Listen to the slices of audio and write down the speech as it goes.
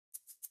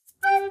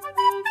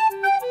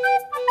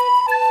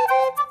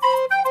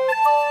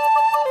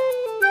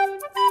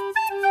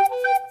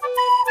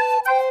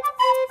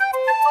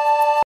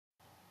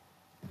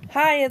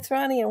Hi, it's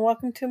Ronnie and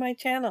welcome to my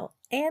channel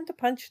and to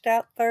Punched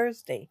Out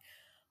Thursday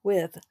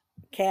with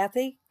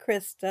Kathy,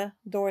 Krista,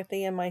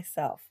 Dorothy, and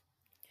myself.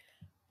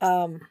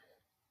 I'm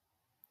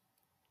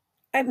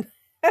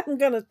I'm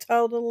gonna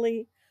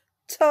totally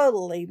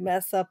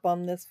mess up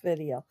on this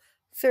video.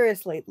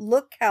 Seriously,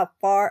 look how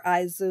far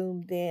I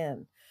zoomed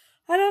in.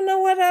 I don't know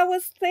what I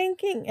was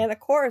thinking. And of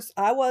course,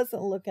 I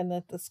wasn't looking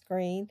at the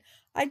screen.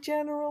 I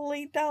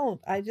generally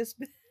don't. I just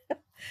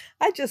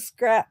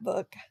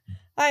scrapbook.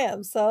 I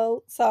am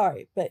so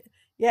sorry, but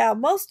yeah,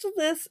 most of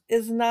this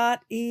is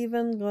not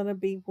even going to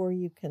be where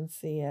you can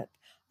see it.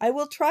 I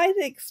will try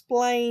to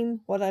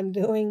explain what I'm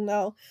doing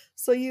though,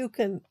 so you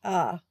can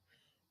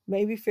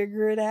maybe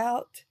figure it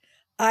out.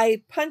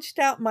 I punched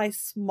out my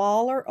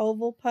smaller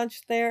oval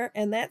punch there,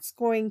 and that's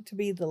going to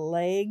be the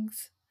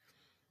legs.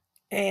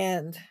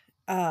 And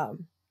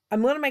I'm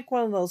going to make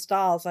one of those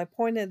dolls. I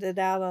pointed it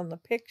out on the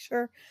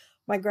picture.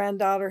 My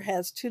granddaughter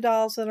has 2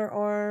 dolls in her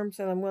arms,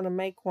 and I'm going to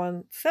make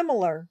one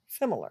similar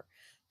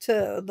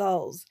to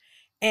those.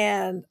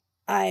 And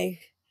I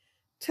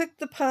took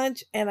the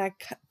punch and I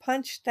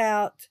punched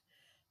out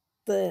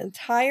the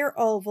entire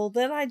oval.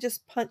 Then I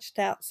just punched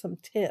out some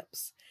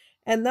tips.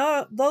 And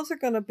those are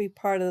going to be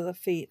part of the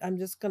feet. I'm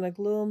just going to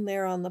glue them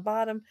there on the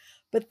bottom.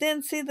 But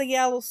then see the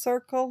yellow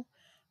circle?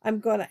 I'm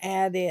going to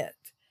add it.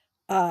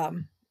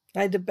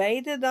 I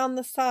debated on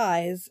the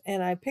size,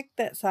 and I picked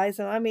that size.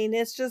 And I mean,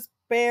 it's just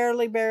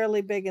barely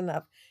big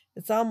enough.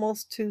 It's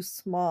almost too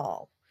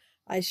small.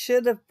 I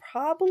should have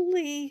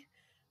probably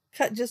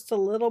cut just a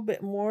little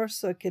bit more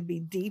so it could be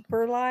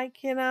deeper,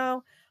 like, you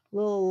know, a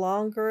little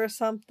longer or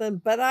something,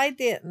 but I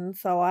didn't,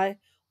 so I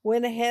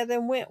went ahead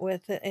and went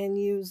with it and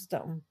used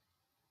them.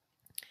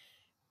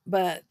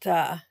 But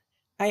I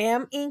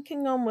am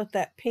inking them with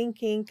that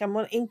pink ink. I'm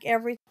going to ink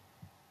everything.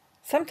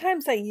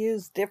 Sometimes I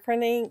use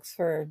different inks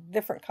for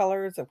different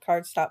colors of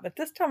cardstock, but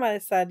this time I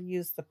decided to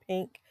use the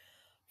pink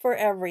for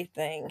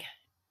everything.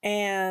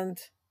 And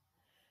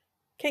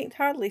can't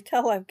hardly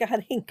tell I've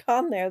got ink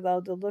on there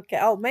though to look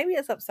at. Oh, maybe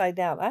it's upside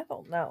down. I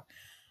don't know.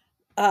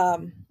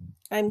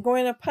 I'm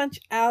going to punch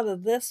out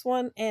of this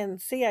one, and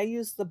see, I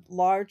used the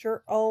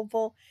larger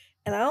oval,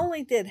 and I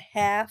only did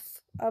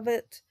half of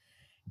it,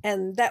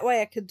 and that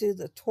way I could do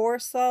the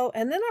torso.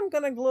 And then I'm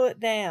going to glue it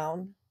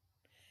down.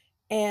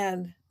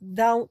 And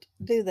don't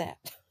do that.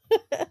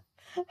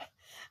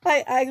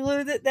 I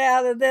glued it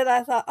down, and then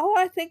I thought, oh,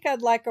 I think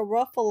I'd like a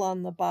ruffle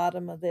on the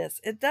bottom of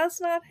this. It does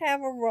not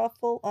have a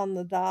ruffle on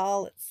the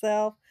doll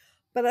itself,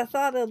 but I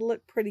thought it'd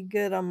look pretty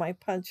good on my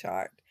punch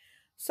art.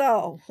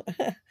 So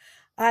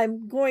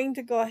I'm going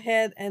to go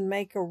ahead and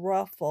make a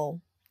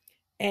ruffle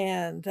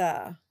and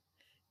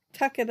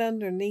tuck it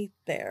underneath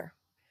there.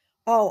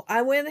 Oh,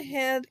 I went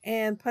ahead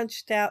and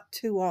punched out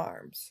 2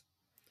 arms.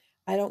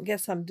 I don't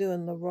guess I'm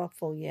doing the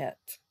ruffle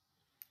yet.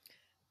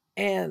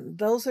 And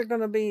those are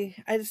going to be,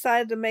 I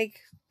decided to make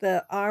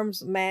the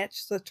arms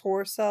match the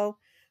torso,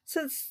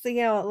 since, you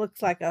know, it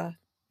looks like a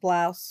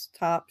blouse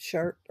top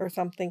shirt or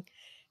something.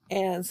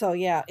 And so,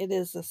 yeah, it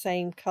is the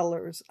same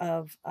colors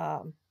of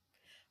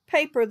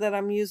paper that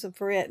I'm using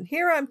for it. And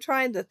here I'm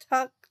trying to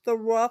tuck the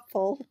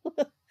ruffle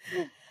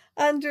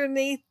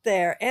underneath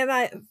there. And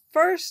I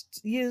first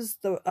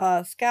used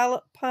the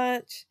scallop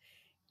punch,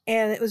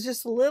 and it was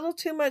just a little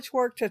too much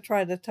work to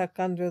try to tuck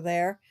under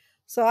there.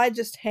 So I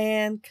just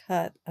hand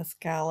cut a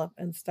scallop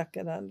and stuck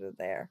it under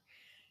there.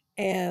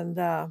 And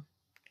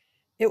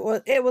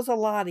it was a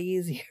lot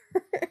easier.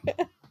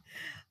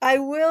 I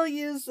will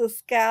use the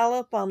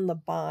scallop on the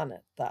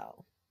bonnet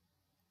though.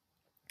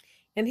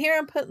 And here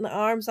I'm putting the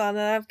arms on,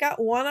 and I've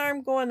got one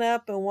arm going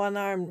up and one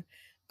arm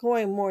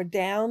going more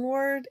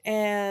downward.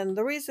 And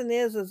the reason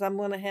is I'm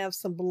going to have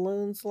some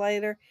balloons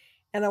later,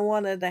 and I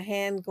wanted a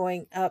hand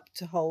going up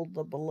to hold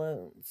the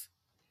balloons.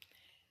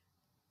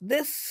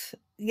 This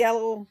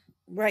yellow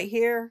right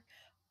here,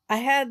 I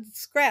had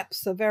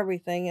scraps of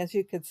everything, as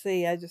you could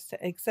see. I just,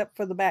 except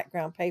for the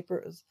background paper,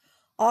 it was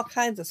all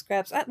kinds of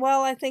scraps.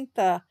 Well, I think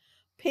the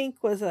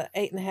pink was a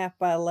 8.5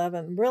 by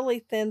 11, really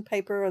thin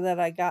paper that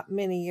I got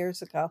many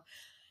years ago.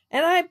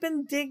 And I've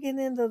been digging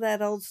into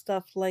that old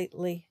stuff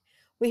lately.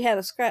 We had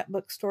a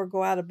scrapbook store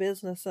go out of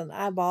business, and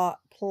I bought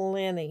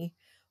plenty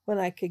when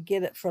I could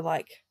get it for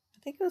like, I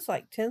think it was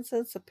like 10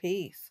 cents a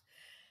piece.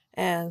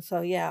 And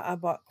so, yeah, I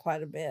bought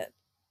quite a bit.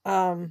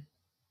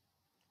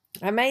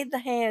 I made the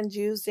hands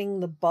using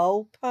the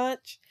bow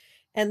punch,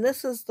 and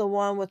this is the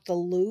one with the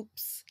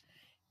loops,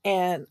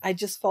 and I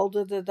just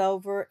folded it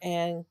over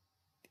and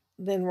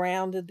then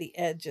rounded the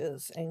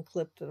edges and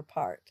clipped it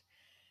apart.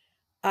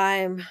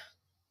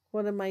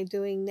 What am I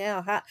doing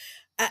now?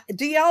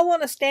 Do y'all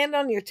want to stand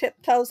on your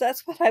tiptoes?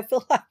 That's what I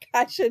feel like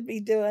I should be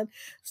doing.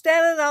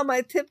 Standing on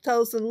my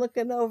tiptoes and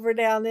looking over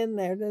down in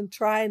there and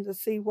trying to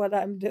see what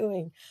I'm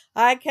doing.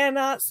 I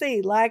cannot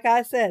see. Like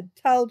I said,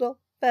 total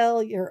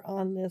failure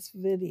on this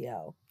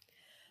video.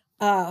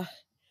 I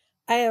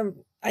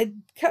am I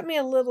cut me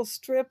a little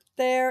strip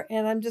there,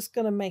 and I'm just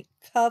going to make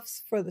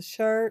cuffs for the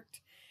shirt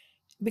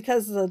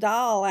because the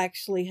doll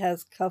actually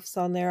has cuffs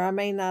on there. I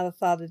may not have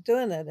thought of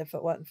doing it if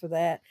it wasn't for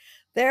that.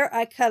 There,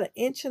 I cut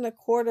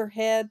 1.25 inch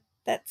head.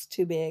 That's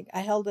too big. I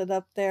held it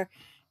up there,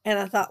 and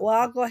I thought, well,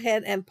 I'll go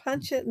ahead and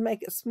punch it and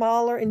make it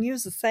smaller and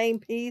use the same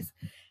piece.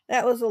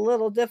 That was a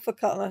little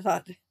difficult, and I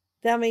thought,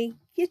 dummy,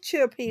 get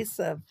you a piece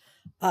of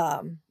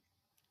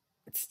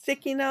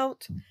sticky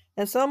note.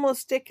 And so I'm going to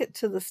stick it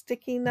to the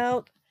sticky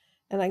note,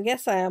 and I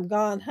guess I am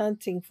gone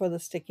hunting for the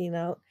sticky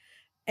note,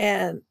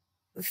 and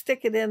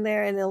stick it in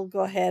there, and it'll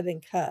go ahead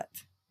and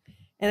cut.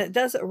 And it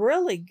does it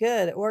really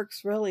good. It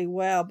works really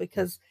well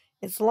because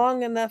it's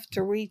long enough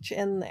to reach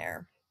in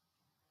there.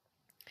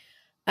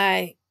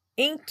 I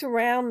inked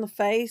around the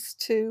face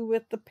too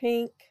with the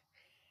pink.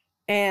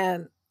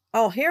 And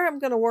oh, here I'm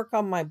going to work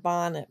on my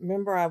bonnet.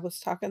 Remember I was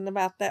talking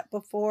about that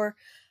before?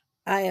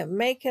 I am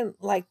making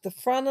like the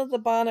front of the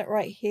bonnet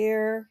right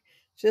here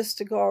just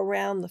to go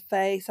around the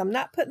face. I'm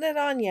not putting it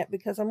on yet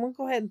because I'm going to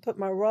go ahead and put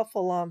my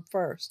ruffle on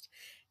first.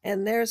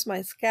 And there's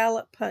my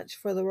scallop punch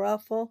for the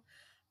ruffle.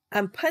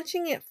 I'm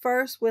punching it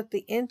first with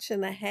the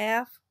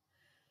 1.5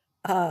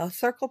 inch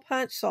circle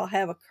punch, so I'll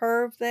have a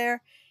curve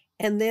there.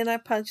 And then I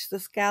punch the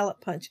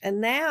scallop punch. And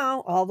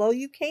now, although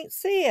you can't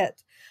see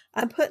it,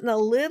 I'm putting a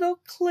little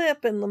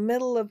clip in the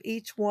middle of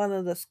each one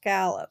of the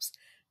scallops.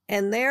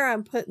 And there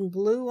I'm putting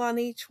glue on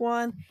each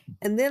one.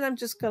 And then I'm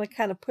just going to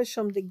kind of push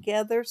them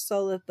together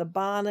so that the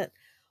bonnet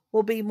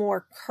will be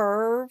more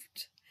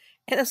curved.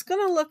 And it's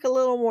going to look a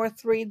little more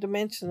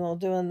three-dimensional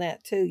doing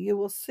that too. You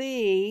will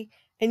see,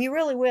 and you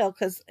really will,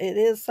 because it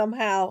is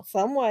somehow,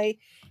 some way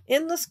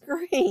in the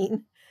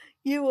screen,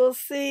 you will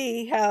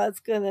see how it's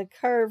going to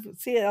curve.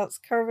 See how it's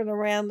curving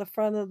around the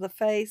front of the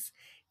face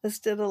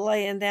instead of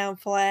laying down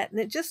flat. And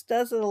it just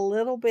does it a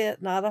little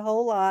bit, not a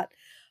whole lot.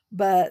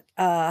 But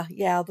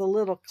yeah, the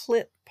little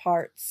clip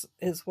parts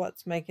is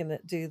what's making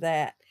it do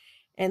that.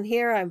 And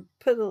here I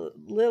put a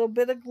little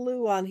bit of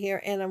glue on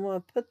here, and I'm going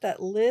to put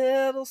that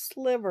little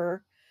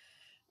sliver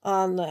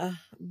on the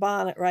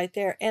bonnet right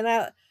there. And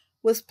I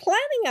was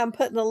planning on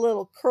putting a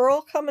little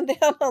curl coming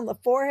down on the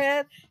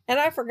forehead, and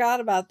I forgot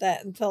about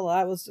that until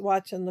I was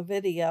watching the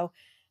video.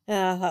 And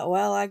I thought,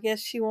 well, I guess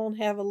she won't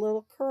have a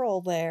little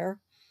curl there.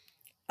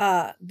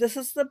 This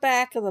is the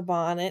back of the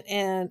bonnet,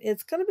 and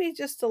it's going to be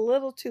just a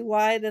little too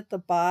wide at the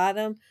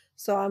bottom,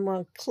 so I'm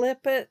going to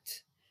clip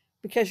it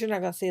because you're not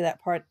going to see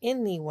that part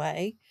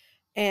anyway,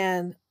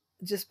 and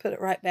just put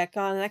it right back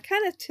on. And I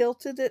kind of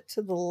tilted it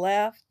to the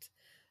left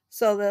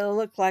so that it'll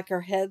look like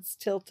her head's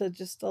tilted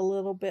just a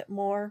little bit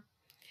more.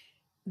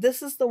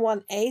 This is the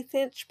 1/8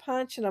 inch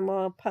punch, and I'm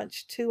going to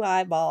punch 2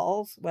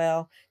 eyeballs.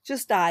 Well,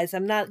 just eyes.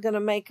 I'm not going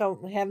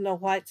to have no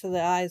whites of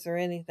the eyes or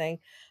anything.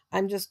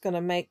 I'm just going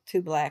to make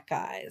 2 black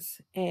eyes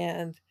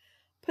and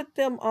put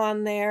them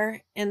on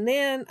there. And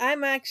then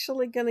I'm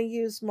actually going to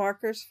use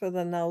markers for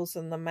the nose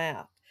and the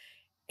mouth.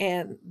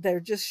 And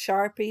they're just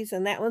Sharpies,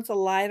 and that one's a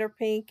lighter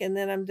pink, and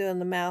then I'm doing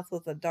the mouth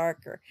with a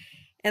darker.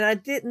 And I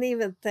didn't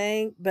even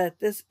think, but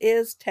this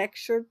is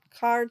textured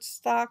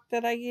cardstock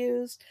that I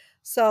used.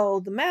 So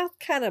the mouth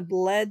kind of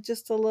bled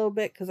just a little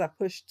bit because I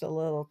pushed a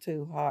little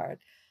too hard.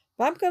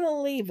 But I'm going to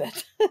leave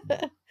it.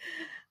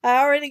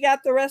 I already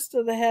got the rest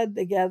of the head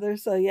together,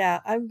 so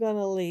yeah, I'm going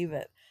to leave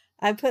it.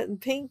 I'm putting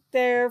pink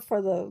there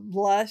for the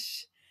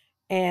blush,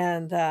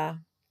 and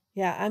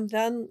yeah, I'm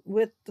done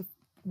with the,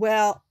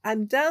 well,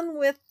 I'm done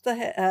with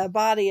the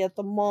body at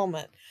the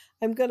moment.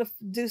 I'm going to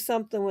do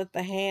something with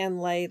the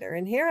hand later.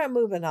 And here I'm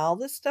moving all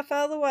this stuff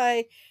out of the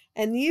way,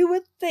 and you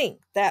would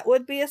think that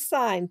would be a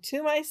sign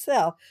to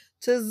myself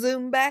to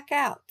zoom back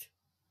out.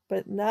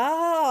 But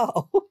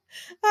no,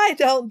 I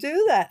don't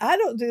do that. I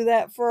don't do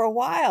that for a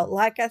while.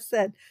 Like I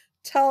said,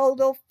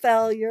 total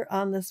failure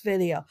on this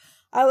video.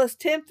 I was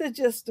tempted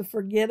just to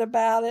forget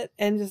about it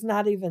and just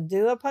not even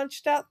do a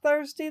Punched Out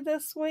Thursday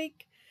this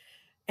week.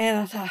 And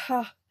I thought,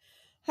 huh,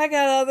 I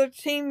got other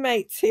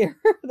teammates here.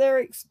 They're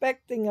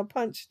expecting a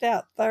Punched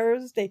Out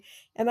Thursday.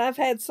 And I've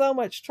had so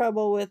much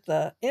trouble with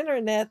the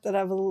internet that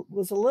I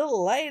was a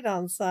little late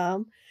on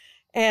some.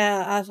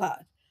 And I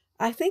thought,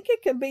 I think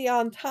it can be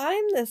on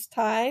time this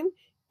time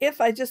if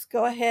I just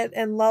go ahead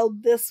and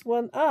load this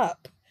one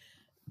up,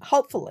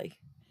 hopefully.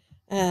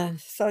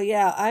 So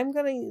yeah, I'm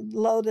going to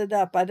load it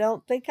up. I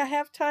don't think I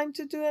have time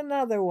to do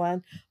another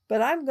one,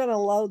 but I'm going to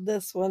load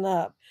this one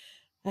up.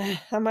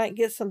 I might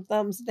get some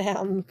thumbs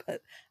down,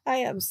 but I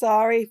am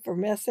sorry for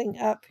messing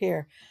up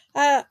here.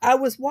 I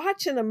was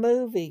watching a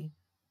movie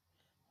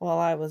while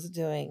I was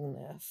doing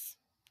this,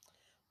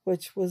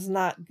 which was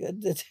not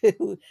good to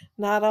do.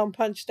 Not on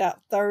Punched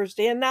Out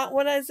Thursday, and not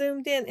when I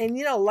zoomed in. And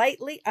you know,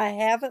 lately I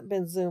haven't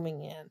been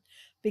zooming in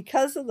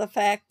because of the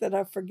fact that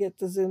I forget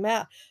to zoom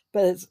out.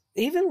 But it's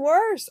even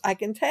worse, I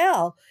can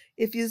tell,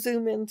 if you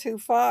zoom in too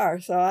far.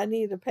 So I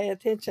need to pay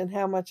attention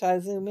how much I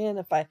zoom in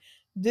if I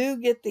do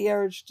get the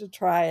urge to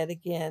try it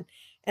again.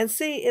 And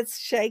see, it's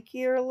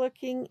shakier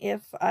looking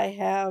if I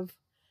have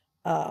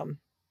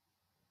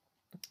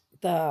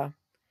the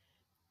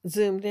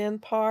zoomed in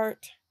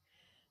part.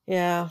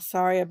 Yeah,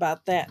 sorry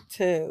about that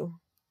too.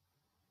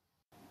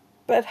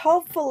 But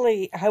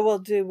hopefully I will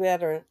do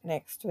better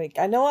next week.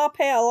 I know I'll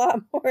pay a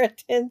lot more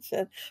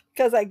attention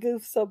because I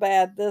goofed so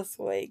bad this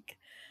week.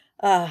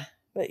 Uh,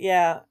 but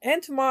yeah,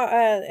 and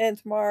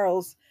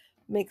tomorrow's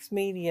mixed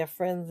media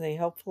frenzy.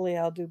 Hopefully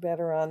I'll do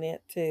better on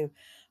it too.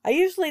 I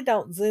usually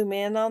don't zoom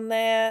in on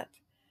that,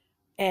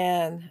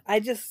 and I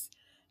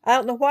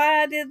don't know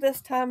why I did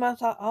this time. I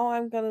thought, "Oh,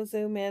 I'm going to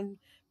zoom in.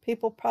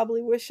 People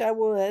probably wish I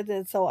would."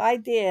 And so I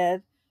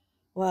did.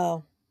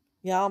 Well,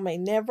 y'all may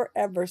never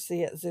ever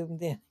see it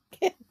zoomed in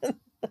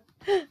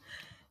again.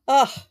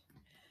 Oh,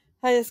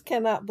 I just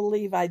cannot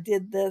believe I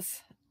did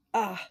this.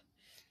 Ah,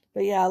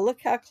 but yeah,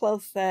 look how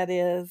close that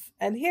is.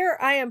 And here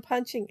I am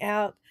punching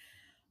out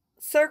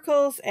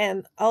circles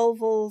and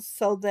ovals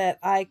so that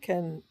I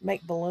can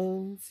make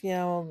balloons. You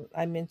know,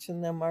 I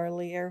mentioned them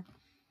earlier.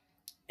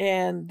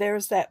 And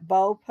there's that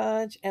bow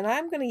punch. And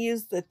I'm going to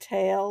use the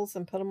tails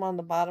and put them on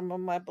the bottom of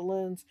my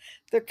balloons.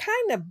 They're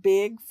kind of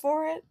big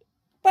for it,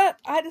 but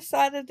I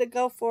decided to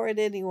go for it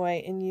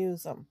anyway and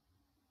use them.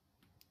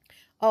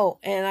 Oh,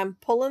 and I'm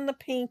pulling the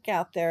pink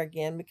out there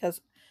again because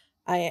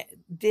I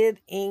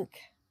did ink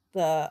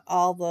the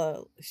all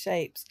the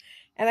shapes.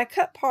 And I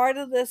cut part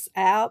of this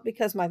out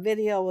because my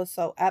video was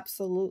so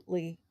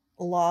absolutely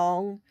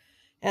long.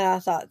 And I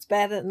thought it's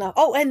bad enough.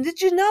 Oh, and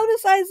did you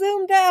notice I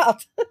zoomed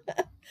out?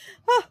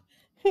 Huh.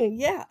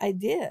 Yeah, I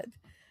did.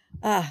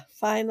 Ah,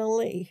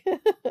 finally.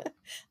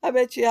 I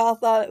bet you all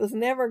thought it was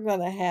never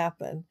going to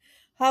happen.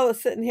 I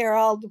was sitting here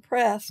all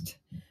depressed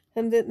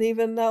and didn't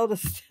even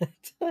notice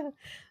it.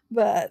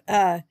 But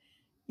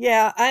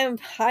yeah, I am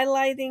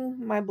highlighting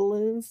my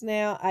balloons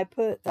now. I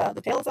put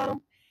the tails on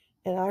them,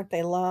 and aren't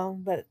they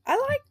long? But I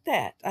like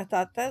that. I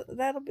thought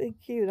that'll be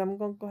cute. I'm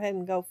going to go ahead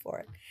and go for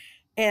it.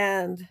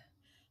 And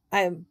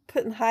I'm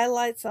putting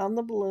highlights on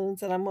the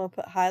balloons, and I'm going to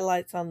put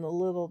highlights on the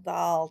little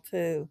doll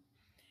too.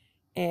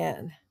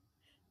 And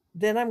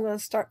then I'm going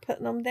to start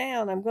putting them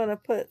down. I'm going to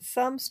put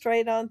some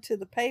straight onto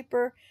the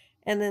paper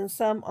and then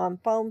some on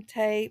foam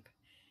tape.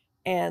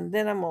 And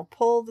then I'm going to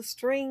pull the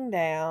string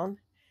down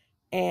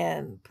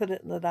and put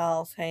it in the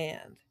doll's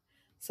hand.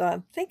 So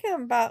I'm thinking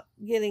about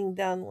getting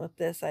done with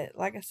this.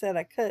 Like I said,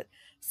 I cut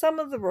some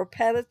of the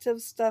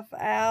repetitive stuff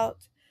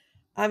out.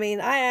 I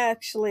mean, I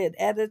actually had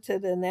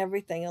edited and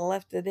everything and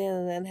left it in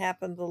and then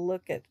happened to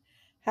look at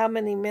how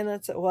many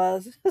minutes it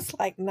was. It's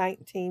like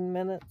 19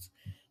 minutes.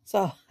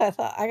 So I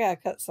thought I got to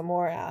cut some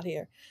more out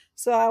here.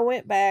 So I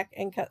went back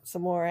and cut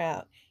some more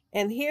out.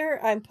 And here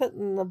I'm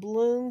putting the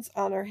balloons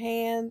on her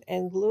hand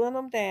and gluing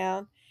them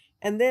down.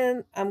 And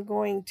then I'm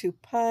going to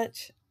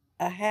punch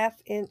a 1/2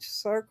 inch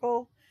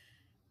circle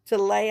to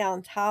lay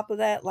on top of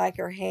that like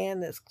her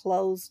hand is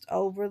closed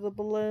over the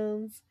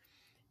balloons.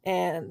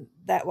 And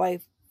that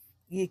way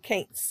you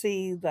can't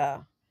see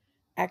the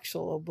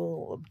actual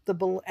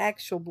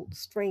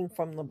string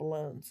from the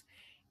balloons.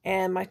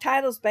 And my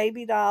title's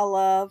Baby Doll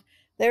Love.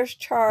 There's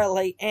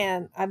Charlie,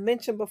 and I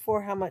mentioned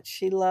before how much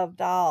she loved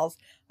dolls.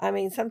 I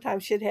mean,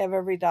 sometimes she'd have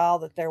every doll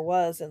that there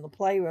was in the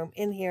playroom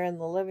in here in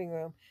the living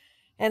room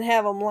and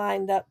have them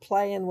lined up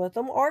playing with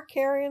them or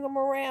carrying them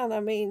around.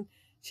 I mean,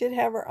 she'd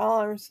have her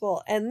arms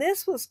full. And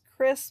this was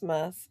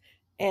Christmas,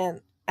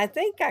 and I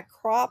think I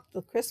cropped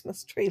the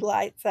Christmas tree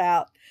lights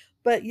out,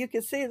 but you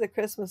could see the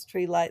Christmas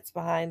tree lights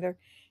behind her.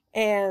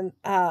 And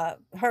her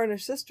and her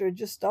sister had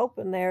just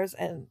opened theirs,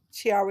 and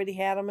she already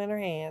had them in her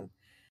hand,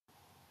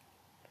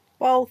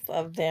 both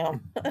of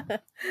them.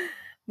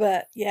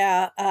 But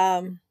yeah,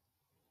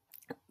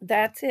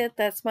 that's it.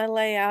 That's my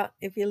layout.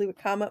 If you leave a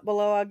comment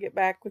below, I'll get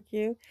back with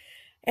you.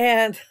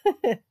 And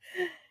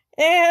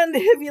and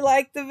if you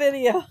like the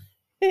video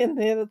and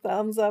hit a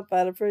thumbs up,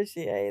 I'd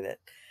appreciate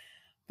it.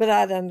 But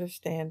I'd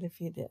understand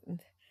if you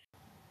didn't.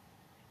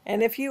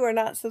 And if you are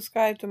not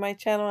subscribed to my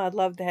channel, I'd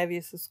love to have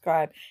you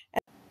subscribe.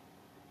 And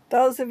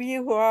those of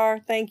you who are,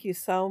 thank you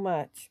so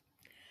much.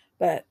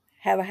 But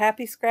have a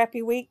happy,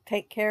 scrappy week.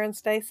 Take care and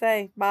stay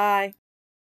safe. Bye.